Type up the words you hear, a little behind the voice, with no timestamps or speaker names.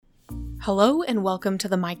Hello and welcome to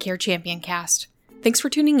the MyCare Champion Cast. Thanks for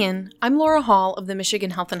tuning in. I'm Laura Hall of the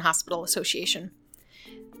Michigan Health and Hospital Association.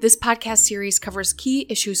 This podcast series covers key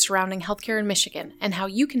issues surrounding healthcare in Michigan and how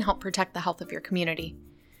you can help protect the health of your community.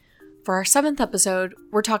 For our 7th episode,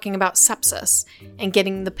 we're talking about sepsis and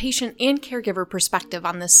getting the patient and caregiver perspective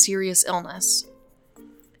on this serious illness.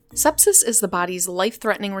 Sepsis is the body's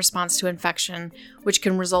life-threatening response to infection, which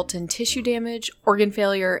can result in tissue damage, organ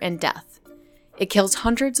failure, and death. It kills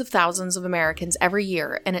hundreds of thousands of Americans every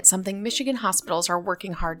year, and it's something Michigan hospitals are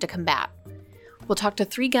working hard to combat. We'll talk to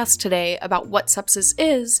 3 guests today about what sepsis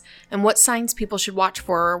is and what signs people should watch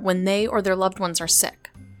for when they or their loved ones are sick.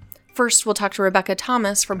 First, we'll talk to Rebecca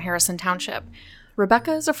Thomas from Harrison Township.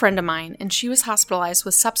 Rebecca is a friend of mine, and she was hospitalized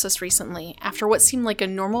with sepsis recently after what seemed like a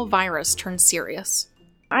normal virus turned serious.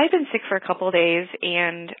 I've been sick for a couple of days,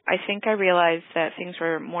 and I think I realized that things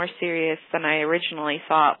were more serious than I originally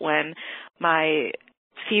thought when my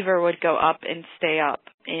fever would go up and stay up,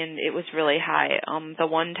 and it was really high. The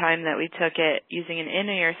one time that we took it using an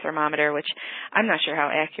in-ear thermometer, which I'm not sure how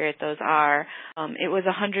accurate those are, it was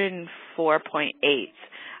 104.8.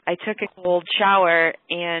 I took a cold shower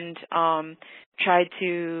and tried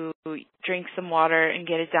to drink some water and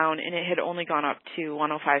get it down, and it had only gone up to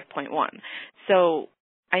 105.1. So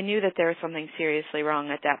I knew that there was something seriously wrong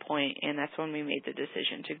at that point, and that's when we made the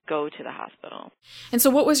decision to go to the hospital. And so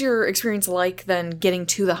what was your experience like then getting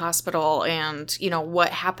to the hospital and,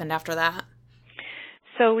 what happened after that?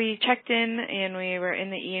 So we checked in, and we were in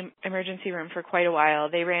the emergency room for quite a while.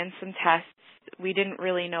 They ran some tests. We didn't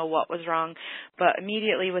really know what was wrong, but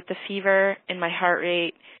immediately with the fever and my heart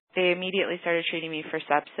rate, they immediately started treating me for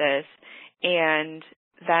sepsis, and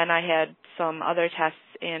then I had some other tests,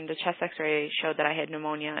 and the chest x-ray showed that I had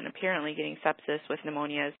pneumonia, and apparently getting sepsis with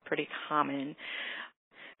pneumonia is pretty common.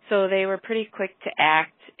 So they were pretty quick to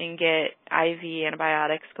act and get IV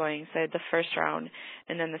antibiotics going. So I had the first round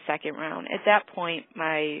and then the second round. At that point,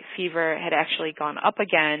 my fever had actually gone up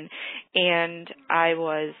again, and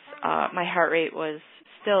my heart rate was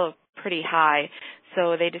still pretty high.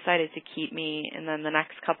 So they decided to keep me, and then the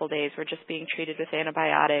next couple days were just being treated with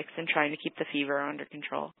antibiotics and trying to keep the fever under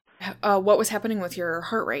control. What was happening with your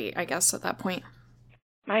heart rate, I guess, at that point?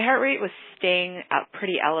 My heart rate was staying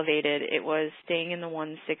pretty elevated. It was staying in the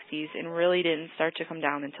 160s and really didn't start to come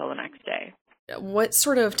down until the next day. What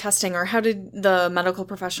sort of testing, or how did the medical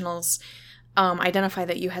professionals identify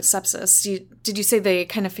that you had sepsis? Did you say they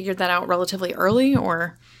kind of figured that out relatively early,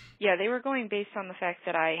 or? Yeah, they were going based on the fact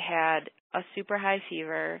that I had a super high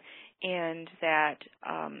fever and that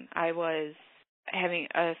I was having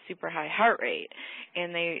a super high heart rate.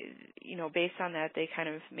 And they, based on that, they kind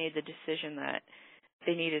of made the decision that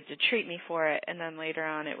they needed to treat me for it. And then later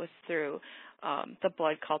on, it was through the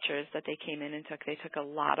blood cultures that they came in and took. They took a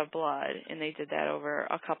lot of blood, and they did that over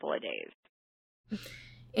a couple of days.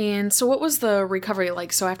 And so what was the recovery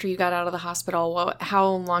like? So after you got out of the hospital, how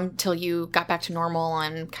long till you got back to normal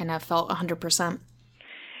and kind of felt 100%?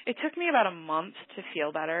 It took me about a month to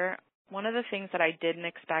feel better. One of the things that I didn't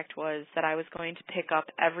expect was that I was going to pick up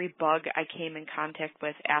every bug I came in contact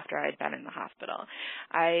with after I'd been in the hospital.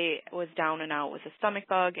 I was down and out with a stomach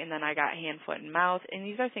bug, and then I got hand, foot, and mouth, and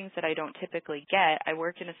these are things that I don't typically get. I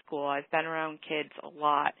work in a school. I've been around kids a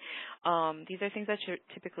lot. These are things that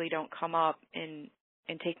typically don't come up and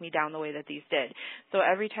take me down the way that these did. So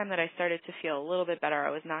every time that I started to feel a little bit better, I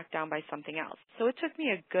was knocked down by something else. So it took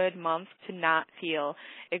me a good month to not feel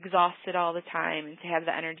exhausted all the time and to have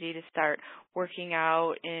the energy to start working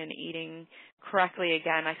out and eating correctly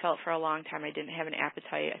again. I felt for a long time I didn't have an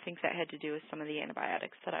appetite. I think that had to do with some of the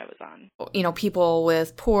antibiotics that I was on. People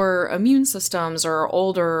with poor immune systems or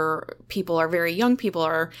older people or very young people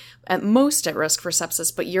are at most at risk for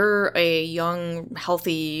sepsis, but you're a young,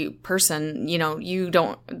 healthy person.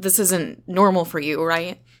 This isn't normal for you,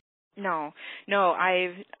 right? No,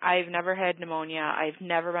 I've never had pneumonia. I've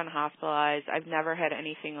never been hospitalized. I've never had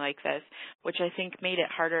anything like this, which I think made it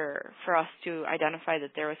harder for us to identify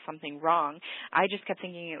that there was something wrong. I just kept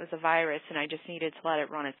thinking it was a virus, and I just needed to let it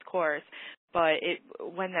run its course. But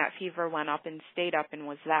when that fever went up and stayed up and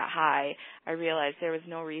was that high, I realized there was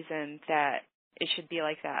no reason that it should be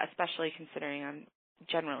like that, especially considering I'm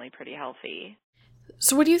generally pretty healthy.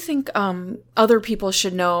 So what do you think other people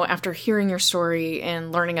should know after hearing your story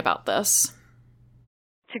and learning about this?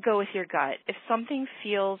 To go with your gut. If something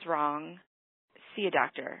feels wrong, see a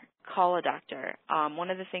doctor. Call a doctor. One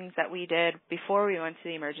of the things that we did before we went to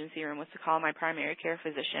the emergency room was to call my primary care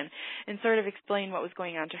physician and sort of explain what was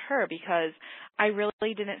going on to her, because I really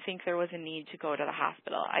didn't think there was a need to go to the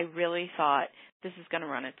hospital. I really thought this is going to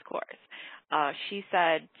run its course. She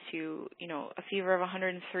said a fever of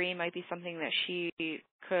 103 might be something that she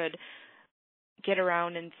could get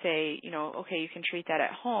around and say, okay, you can treat that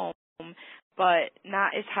at home, but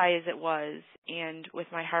not as high as it was. And with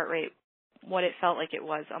my heart rate, what it felt like it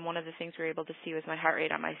was, one of the things we were able to see was my heart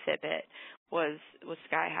rate on my Fitbit was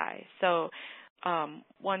sky high. So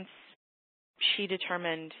once she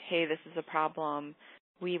determined, hey, this is a problem,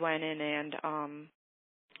 we went in and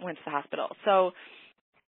went to the hospital. So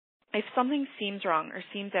if something seems wrong or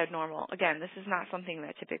seems abnormal, again, this is not something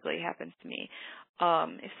that typically happens to me.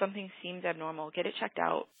 If something seems abnormal, get it checked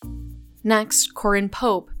out. Next, Corinne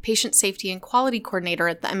Pope, Patient Safety and Quality Coordinator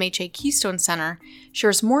at the MHA Keystone Center,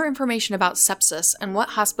 shares more information about sepsis and what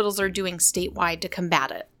hospitals are doing statewide to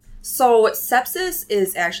combat it. So sepsis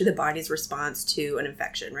is actually the body's response to an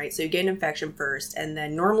infection, right? So you get an infection first, and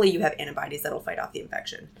then normally you have antibodies that'll fight off the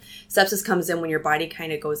infection. Sepsis comes in when your body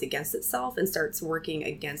kind of goes against itself and starts working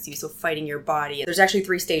against you, so fighting your body. There's actually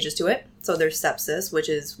 3 stages to it. So there's sepsis, which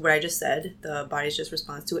is what I just said. The body's just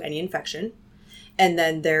response to any infection. And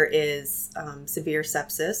then there is severe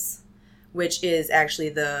sepsis, which is actually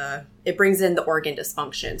it brings in the organ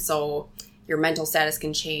dysfunction. So your mental status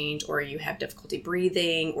can change, or you have difficulty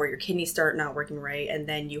breathing, or your kidneys start not working right. And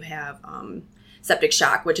then you have septic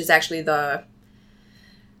shock, which is actually the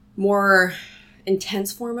more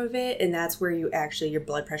intense form of it. And that's where your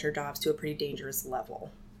blood pressure drops to a pretty dangerous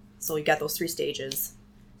level. So you got those 3 stages.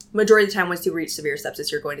 Majority of the time, once you reach severe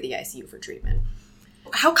sepsis, you're going to the ICU for treatment.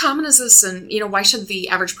 How common is this, and why should the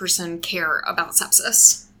average person care about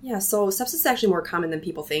sepsis? Yeah, so sepsis is actually more common than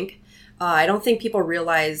people think. I don't think people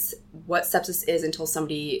realize what sepsis is until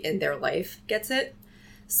somebody in their life gets it.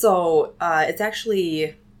 So it's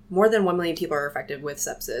actually more than 1 million people are affected with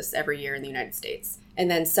sepsis every year in the United States.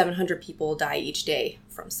 And then 700 people die each day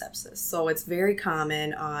from sepsis. So it's very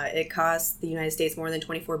common. It costs the United States more than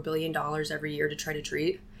 $24 billion every year to try to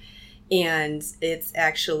treat. And it's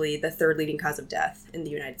actually the 3rd leading cause of death in the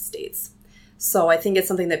United States. So I think it's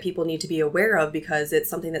something that people need to be aware of, because it's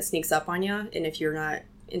something that sneaks up on you. And if you're not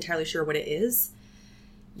entirely sure what it is,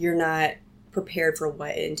 you're not prepared for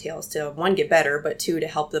what it entails to, 1, get better, but 2, to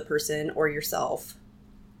help the person or yourself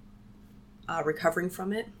recovering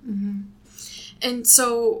from it. Mm-hmm. And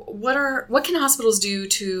so what can hospitals do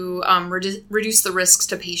to reduce the risks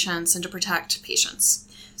to patients and to protect patients?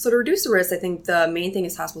 So to reduce the risk, I think the main thing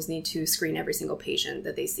is hospitals need to screen every single patient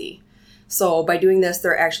that they see. So by doing this,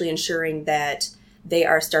 they're actually ensuring that they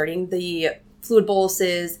are starting the fluid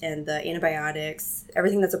boluses and the antibiotics,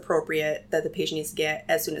 everything that's appropriate that the patient needs to get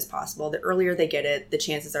as soon as possible. The earlier they get it, the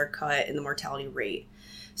chances are cut in the mortality rate.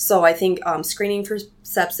 So I think screening for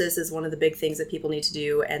sepsis is one of the big things that people need to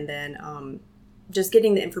do. And then just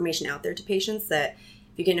getting the information out there to patients that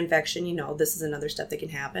if you get an infection, this is another step that can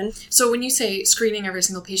happen. So when you say screening every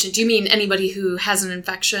single patient, do you mean anybody who has an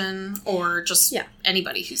infection, or just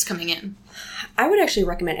anybody who's coming in? I would actually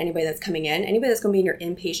recommend anybody that's coming in, anybody that's going to be in your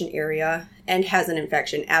inpatient area and has an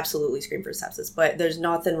infection, absolutely screen for sepsis. But there's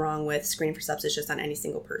nothing wrong with screening for sepsis just on any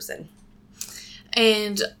single person.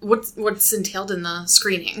 And what's entailed in the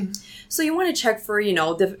screening? So you want to check for,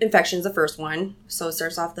 the infection's the first one. So it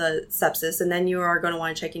starts off the sepsis, and then you are going to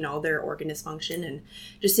want to check, their organ dysfunction and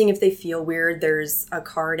just seeing if they feel weird. There's a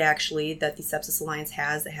card actually that the Sepsis Alliance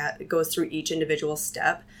has that goes through each individual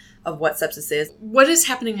step of what sepsis is. What is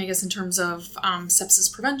happening, I guess, in terms of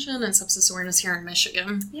sepsis prevention and sepsis awareness here in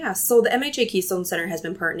Michigan? Yeah, so the MHA Keystone Center has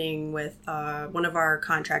been partnering with one of our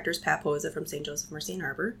contractors, Pat Posa from St. Joseph Mercy Ann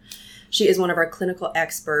Arbor. She is one of our clinical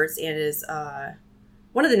experts and is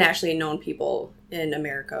one of the nationally known people in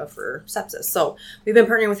America for sepsis. So we've been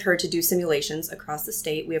partnering with her to do simulations across the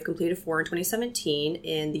state. We have completed 4 in 2017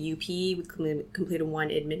 in the UP. We completed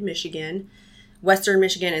 1 in mid-Michigan, Western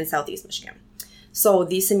Michigan, and Southeast Michigan. So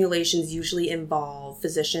these simulations usually involve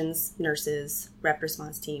physicians, nurses, rapid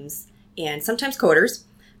response teams, and sometimes coders,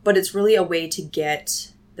 but it's really a way to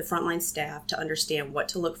get the frontline staff to understand what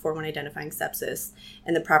to look for when identifying sepsis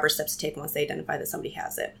and the proper steps to take once they identify that somebody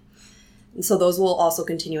has it. And so those will also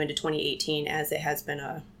continue into 2018, as it has been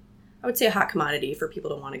a hot commodity for people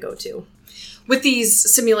to want to go to. With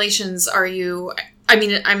these simulations, I'm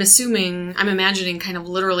imagining kind of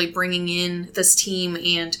literally bringing in this team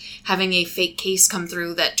and having a fake case come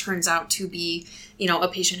through that turns out to be, a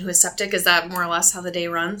patient who is septic. Is that more or less how the day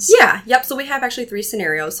runs? Yeah. Yep. So we have actually 3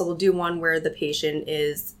 scenarios. So we'll do one where the patient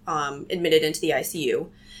is admitted into the ICU.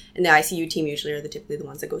 And the ICU team usually are typically the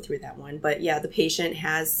ones that go through that one. But yeah, the patient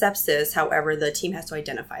has sepsis. However, the team has to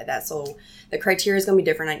identify that. So the criteria is going to be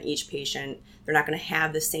different on each patient. They're not going to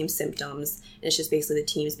have the same symptoms. And it's just basically the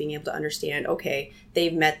teams being able to understand, okay,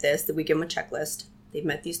 they've met this, that we give them a checklist. They've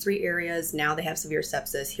met these 3 areas. Now they have severe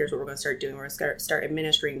sepsis. Here's what we're going to start doing. We're going to start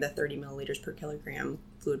administering the 30 milliliters per kilogram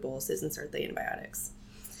fluid boluses and start the antibiotics.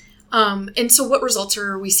 And so what results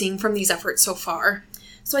are we seeing from these efforts so far?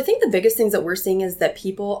 So I think the biggest things that we're seeing is that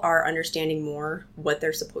people are understanding more what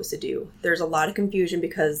they're supposed to do. There's a lot of confusion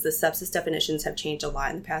because the sepsis definitions have changed a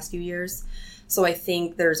lot in the past few years. So I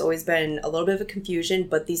think there's always been a little bit of a confusion,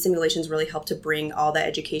 but these simulations really help to bring all that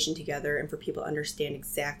education together and for people to understand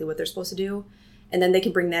exactly what they're supposed to do. And then they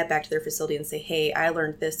can bring that back to their facility and say, hey, I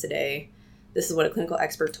learned this today. This is what a clinical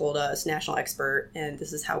expert told us, national expert, and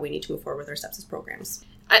this is how we need to move forward with our sepsis programs.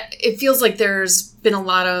 It feels like there's been a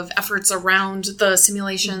lot of efforts around the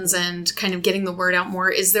simulations and kind of getting the word out more.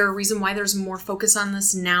 Is there a reason why there's more focus on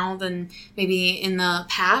this now than maybe in the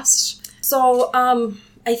past? So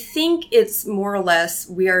I think it's more or less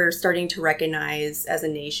we are starting to recognize as a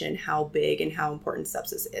nation how big and how important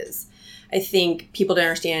sepsis is. I think people didn't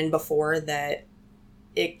understand before that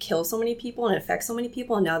it kills so many people and it affects so many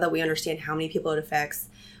people. And now that we understand how many people it affects,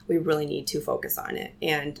 we really need to focus on it.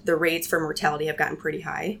 And the rates for mortality have gotten pretty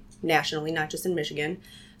high nationally, not just in Michigan.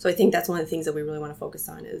 So I think that's one of the things that we really want to focus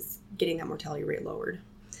on is getting that mortality rate lowered.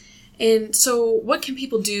 And so what can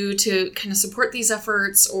people do to kind of support these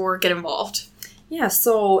efforts or get involved? Yeah,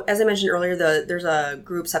 so as I mentioned earlier, there's a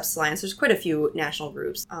group, Sepsis Alliance. There's quite a few national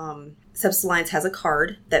groups. Sepsis Alliance has a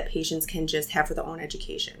card that patients can just have for their own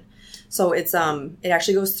education. So it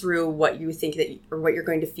actually goes through what you think or what you're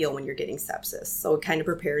going to feel when you're getting sepsis. So it kind of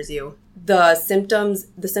prepares you. The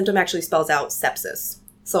symptom actually spells out sepsis.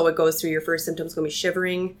 So it goes through your first symptoms going to be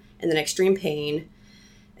shivering and then extreme pain.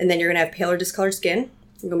 And then you're going to have pale or discolored skin.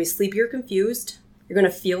 You're going to be sleepy or confused. You're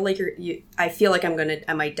going to feel like I feel like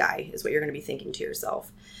I might die is what you're going to be thinking to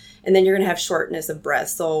yourself. And then you're going to have shortness of breath.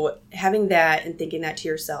 So having that and thinking that to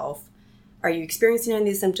yourself, are you experiencing any of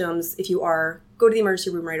these symptoms? If you are, go to the emergency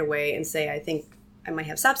room right away and say, I think I might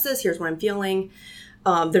have sepsis. Here's what I'm feeling.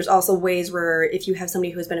 There's also ways where if you have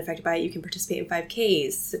somebody who has been affected by it, you can participate in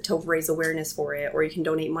 5Ks to raise awareness for it, or you can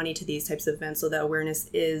donate money to these types of events so that awareness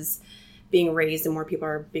is being raised and more people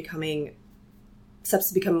are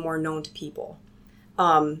sepsis becoming more known to people.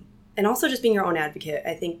 And also just being your own advocate.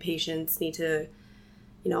 I think patients need to,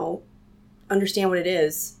 understand what it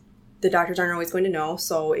is. The doctors aren't always going to know.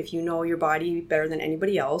 So if you know your body better than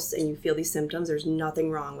anybody else and you feel these symptoms, there's nothing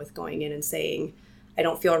wrong with going in and saying, I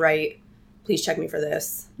don't feel right. Please check me for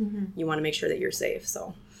this. Mm-hmm. You want to make sure that you're safe.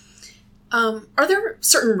 So, are there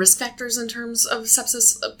certain risk factors in terms of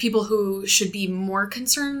sepsis, people who should be more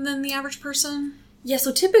concerned than the average person? Yeah.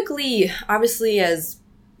 So typically, obviously, as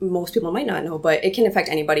most people might not know, but it can affect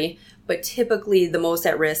anybody. But typically the most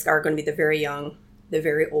at risk are going to be the very young, the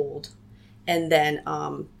very old, and then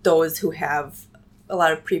those who have a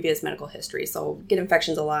lot of previous medical history. So get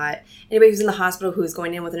infections a lot. Anybody who's in the hospital who's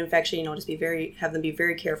going in with an infection, just have them be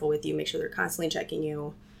very careful with you. Make sure they're constantly checking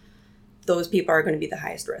you. Those people are going to be the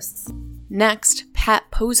highest risks. Next, Pat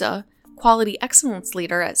Poza, Quality Excellence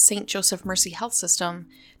Leader at St. Joseph Mercy Health System,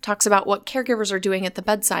 talks about what caregivers are doing at the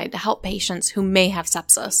bedside to help patients who may have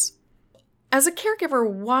sepsis. As a caregiver,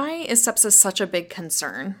 why is sepsis such a big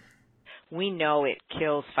concern? We know it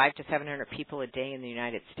kills 500 to 700 people a day in the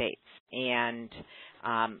United States. And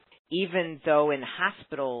even though in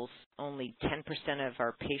hospitals only 10% of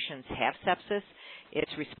our patients have sepsis,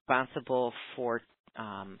 it's responsible for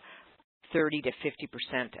 30 to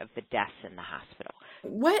 50% of the deaths in the hospital.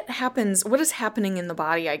 What is happening in the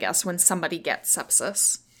body, I guess, when somebody gets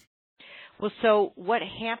sepsis? Well, so what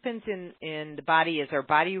happens in the body is our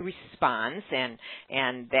body responds, and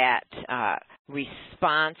that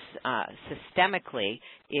response systemically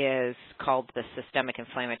is called the systemic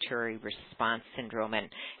inflammatory response syndrome,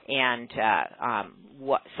 and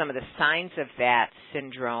what some of the signs of that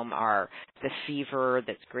syndrome are the fever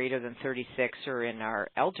that's greater than 36, or in our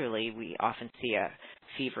elderly, we often see a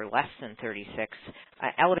fever less than 36,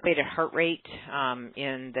 elevated heart rate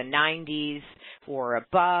in the 90s or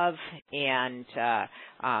above, and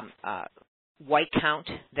white count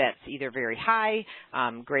that's either very high,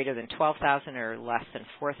 greater than 12,000 or less than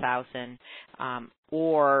 4,000,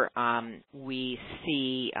 or we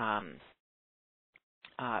see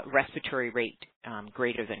respiratory rate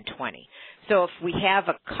greater than 20. So if we have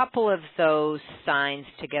a couple of those signs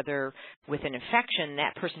together with an infection,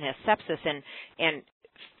 that person has sepsis, and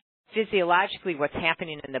physiologically what's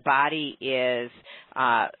happening in the body is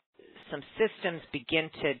some systems begin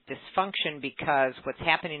to dysfunction because what's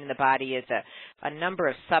happening in the body is a number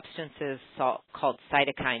of substances called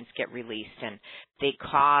cytokines get released, and they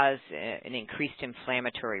cause an increased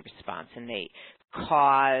inflammatory response, and they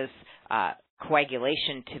cause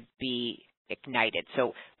coagulation to be ignited.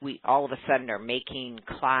 So we all of a sudden are making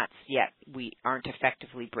clots, yet we aren't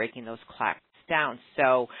effectively breaking those clots down.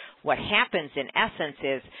 So what happens in essence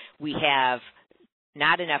is we have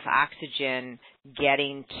not enough oxygen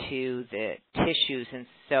getting to the tissues, and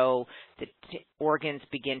so the organs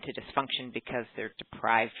begin to dysfunction because they're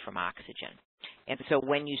deprived from oxygen. And so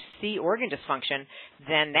when you see organ dysfunction,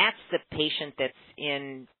 then that's the patient that's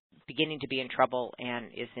beginning to be in trouble and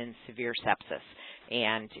is in severe sepsis.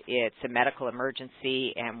 And it's a medical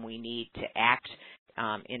emergency, and we need to act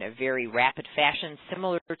in a very rapid fashion,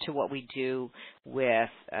 similar to what we do with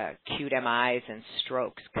acute MIs and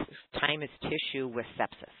strokes. Time is tissue with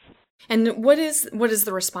sepsis. And what is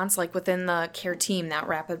the response like within the care team, that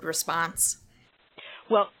rapid response?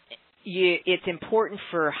 Well, it's important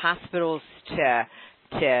for hospitals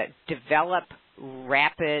to develop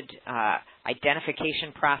rapid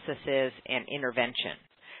identification processes and intervention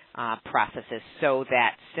processes, so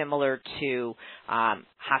that similar to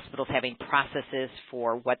hospitals having processes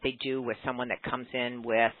for what they do with someone that comes in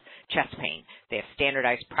with chest pain. They have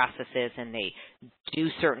standardized processes, and they do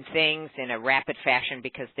certain things in a rapid fashion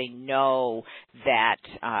because they know that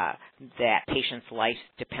that patient's life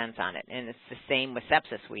depends on it. And it's the same with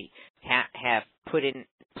sepsis. We have put in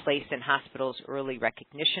place in hospitals early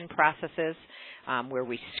recognition processes where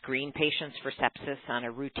we screen patients for sepsis on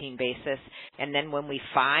a routine basis. And then when we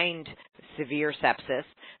find severe sepsis,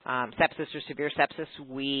 sepsis or severe sepsis,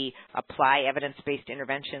 we apply evidence-based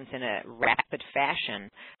interventions in a rapid fashion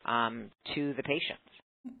to the patients.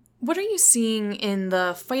 What are you seeing in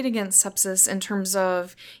the fight against sepsis in terms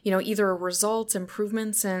of, either results,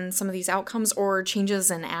 improvements in some of these outcomes, or changes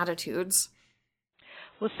in attitudes?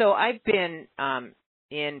 Well, so I've been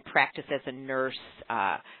in practice as a nurse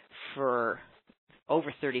for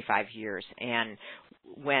over 35 years, and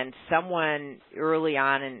when someone early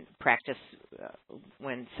on in practice,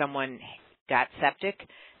 when someone got septic,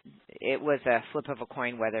 it was a flip of a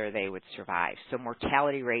coin whether they would survive. So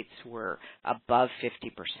mortality rates were above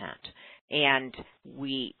 50%. And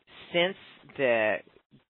since the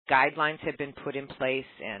guidelines have been put in place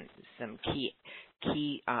and some key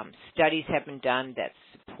studies have been done that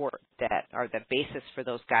are the basis for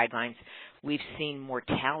those guidelines, we've seen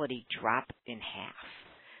mortality drop in half.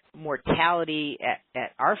 Mortality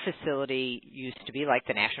at our facility used to be like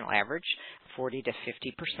the national average, 40 to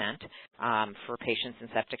 50% for patients in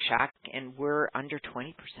septic shock, and we're under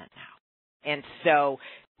 20% now. And so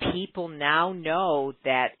people now know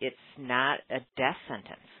that it's not a death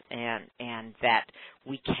sentence, and that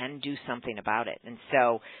we can do something about it. And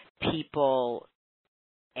so people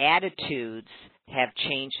attitudes have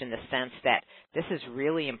changed in the sense that this is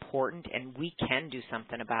really important and we can do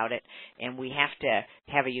something about it, and we have to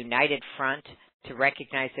have a united front to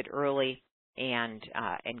recognize it early and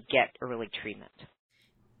get early treatment.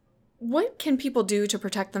 What can people do to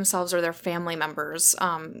protect themselves or their family members,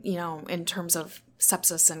 in terms of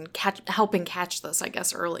sepsis and helping catch this, I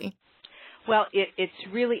guess, early? Well, it's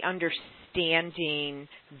really understanding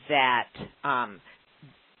that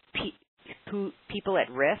people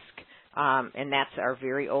at risk, and that's our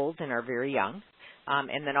very old and our very young,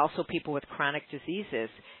 and then also people with chronic diseases,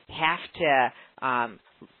 have to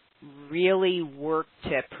really work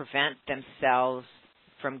to prevent themselves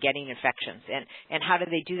from getting infections. And how do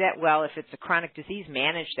they do that? Well, if it's a chronic disease,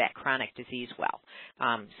 manage that chronic disease well.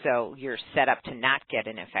 So you're set up to not get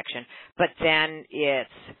an infection. But then it's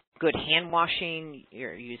good hand washing.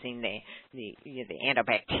 You're using the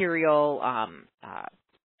antibacterial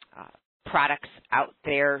products out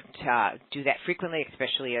there to do that frequently,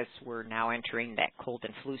 especially as we're now entering that cold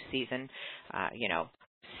and flu season.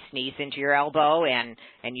 Sneeze into your elbow and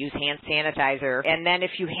use hand sanitizer. And then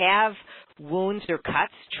if you have wounds or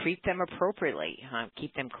cuts, treat them appropriately.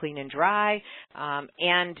 Keep them clean and dry.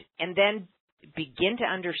 And then begin to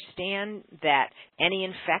understand that any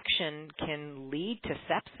infection can lead to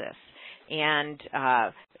sepsis. And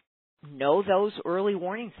know those early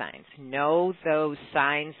warning signs. Know those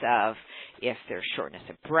signs of if there's shortness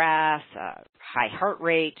of breath, high heart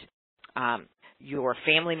rate, your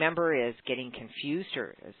family member is getting confused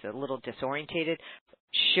or is a little disorientated,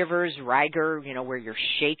 shivers, rigor, where you're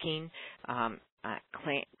shaking,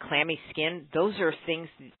 clammy skin. Those are things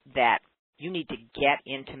that you need to get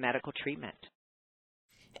into medical treatment.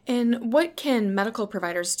 And what can medical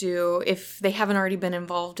providers do if they haven't already been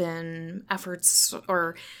involved in efforts,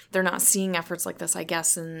 or they're not seeing efforts like this, I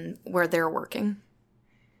guess, in where they're working?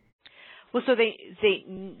 Well, so they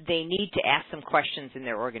need to ask some questions in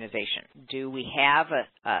their organization. Do we have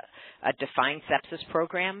a defined sepsis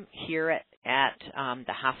program here at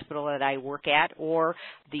the hospital that I work at, or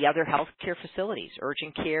the other healthcare facilities,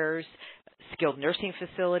 urgent cares, skilled nursing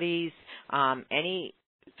facilities, any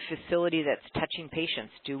facility that's touching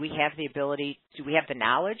patients? Do we have the ability, do we have the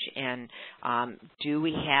knowledge, and do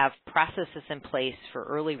we have processes in place for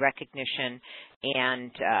early recognition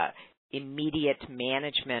and immediate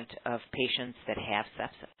management of patients that have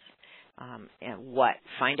sepsis. And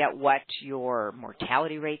find out what your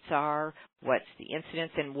mortality rates are, what's the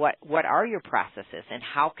incidence, and what are your processes, and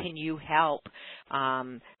how can you help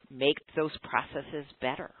make those processes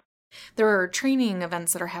better. There are training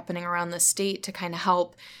events that are happening around the state to kind of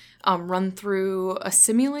help run through a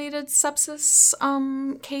simulated sepsis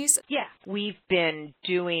case. Yeah, we've been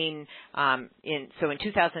doing, in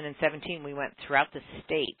 2017 we went throughout the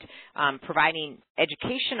state providing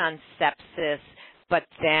education on sepsis, but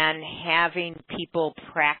then having people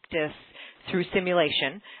practice through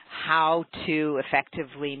simulation how to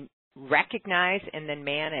effectively recognize and then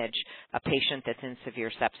manage a patient that's in severe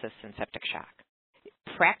sepsis and septic shock.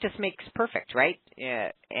 Practice makes perfect, right?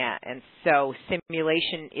 And so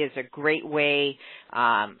simulation is a great way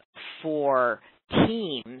for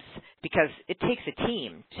teams, because it takes a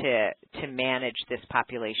team to manage this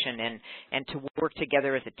population and to work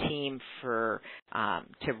together as a team to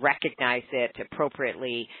recognize it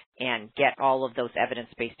appropriately and get all of those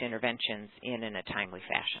evidence-based interventions in a timely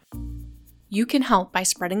fashion. You can help by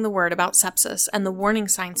spreading the word about sepsis and the warning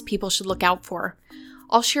signs people should look out for.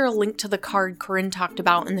 I'll share a link to the card Corinne talked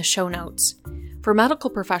about in the show notes. For medical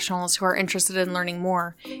professionals who are interested in learning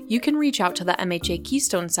more, you can reach out to the MHA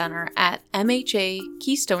Keystone Center at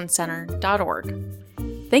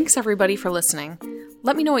mhakeystonecenter.org. Thanks everybody for listening.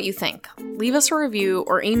 Let me know what you think. Leave us a review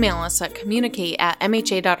or email us at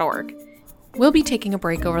communicate@mha.org. We'll be taking a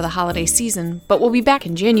break over the holiday season, but we'll be back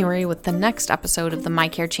in January with the next episode of the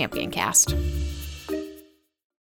MyCare Champion Cast.